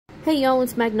Hey y'all,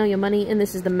 it's Magnolia Money, and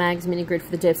this is the Mags mini grid for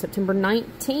the day of September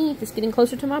 19th. It's getting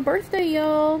closer to my birthday,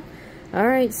 y'all.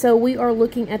 Alright, so we are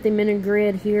looking at the mini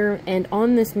grid here, and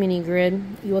on this mini grid,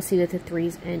 you will see that the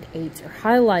 3s and 8s are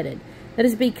highlighted. That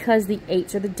is because the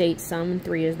 8s are the date sum, and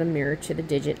 3 is the mirror to the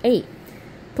digit 8.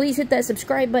 Please hit that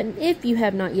subscribe button if you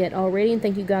have not yet already, and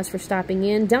thank you guys for stopping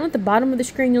in. Down at the bottom of the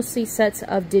screen, you'll see sets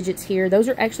of digits here. Those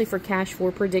are actually for Cash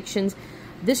 4 predictions.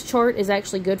 This chart is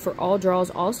actually good for all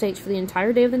draws, all states for the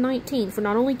entire day of the 19th for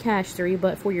not only Cash 3,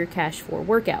 but for your Cash 4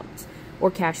 workouts or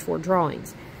Cash 4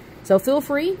 drawings. So feel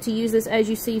free to use this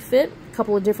as you see fit. A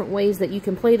couple of different ways that you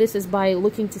can play this is by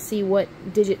looking to see what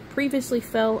digit previously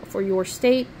fell for your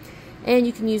state, and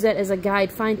you can use that as a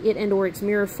guide. Find it and or its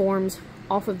mirror forms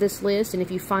off of this list, and if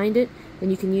you find it,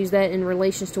 then you can use that in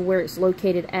relations to where it's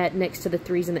located at next to the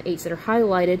 3s and the 8s that are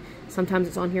highlighted. Sometimes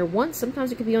it's on here once,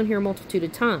 sometimes it could be on here a multitude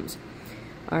of times.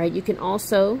 Alright, you can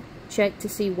also check to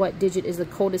see what digit is the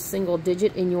coldest single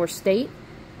digit in your state.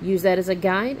 Use that as a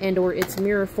guide and or its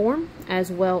mirror form, as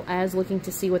well as looking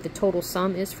to see what the total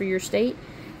sum is for your state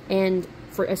and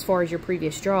for as far as your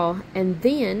previous draw, and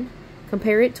then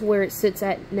compare it to where it sits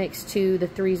at next to the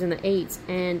 3s and the 8s,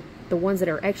 and the ones that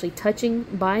are actually touching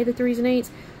by the 3s and 8s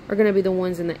are going to be the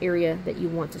ones in the area that you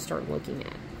want to start looking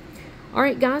at.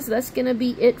 Alright guys, that's going to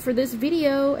be it for this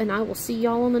video, and I will see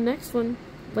y'all on the next one.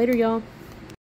 Later y'all.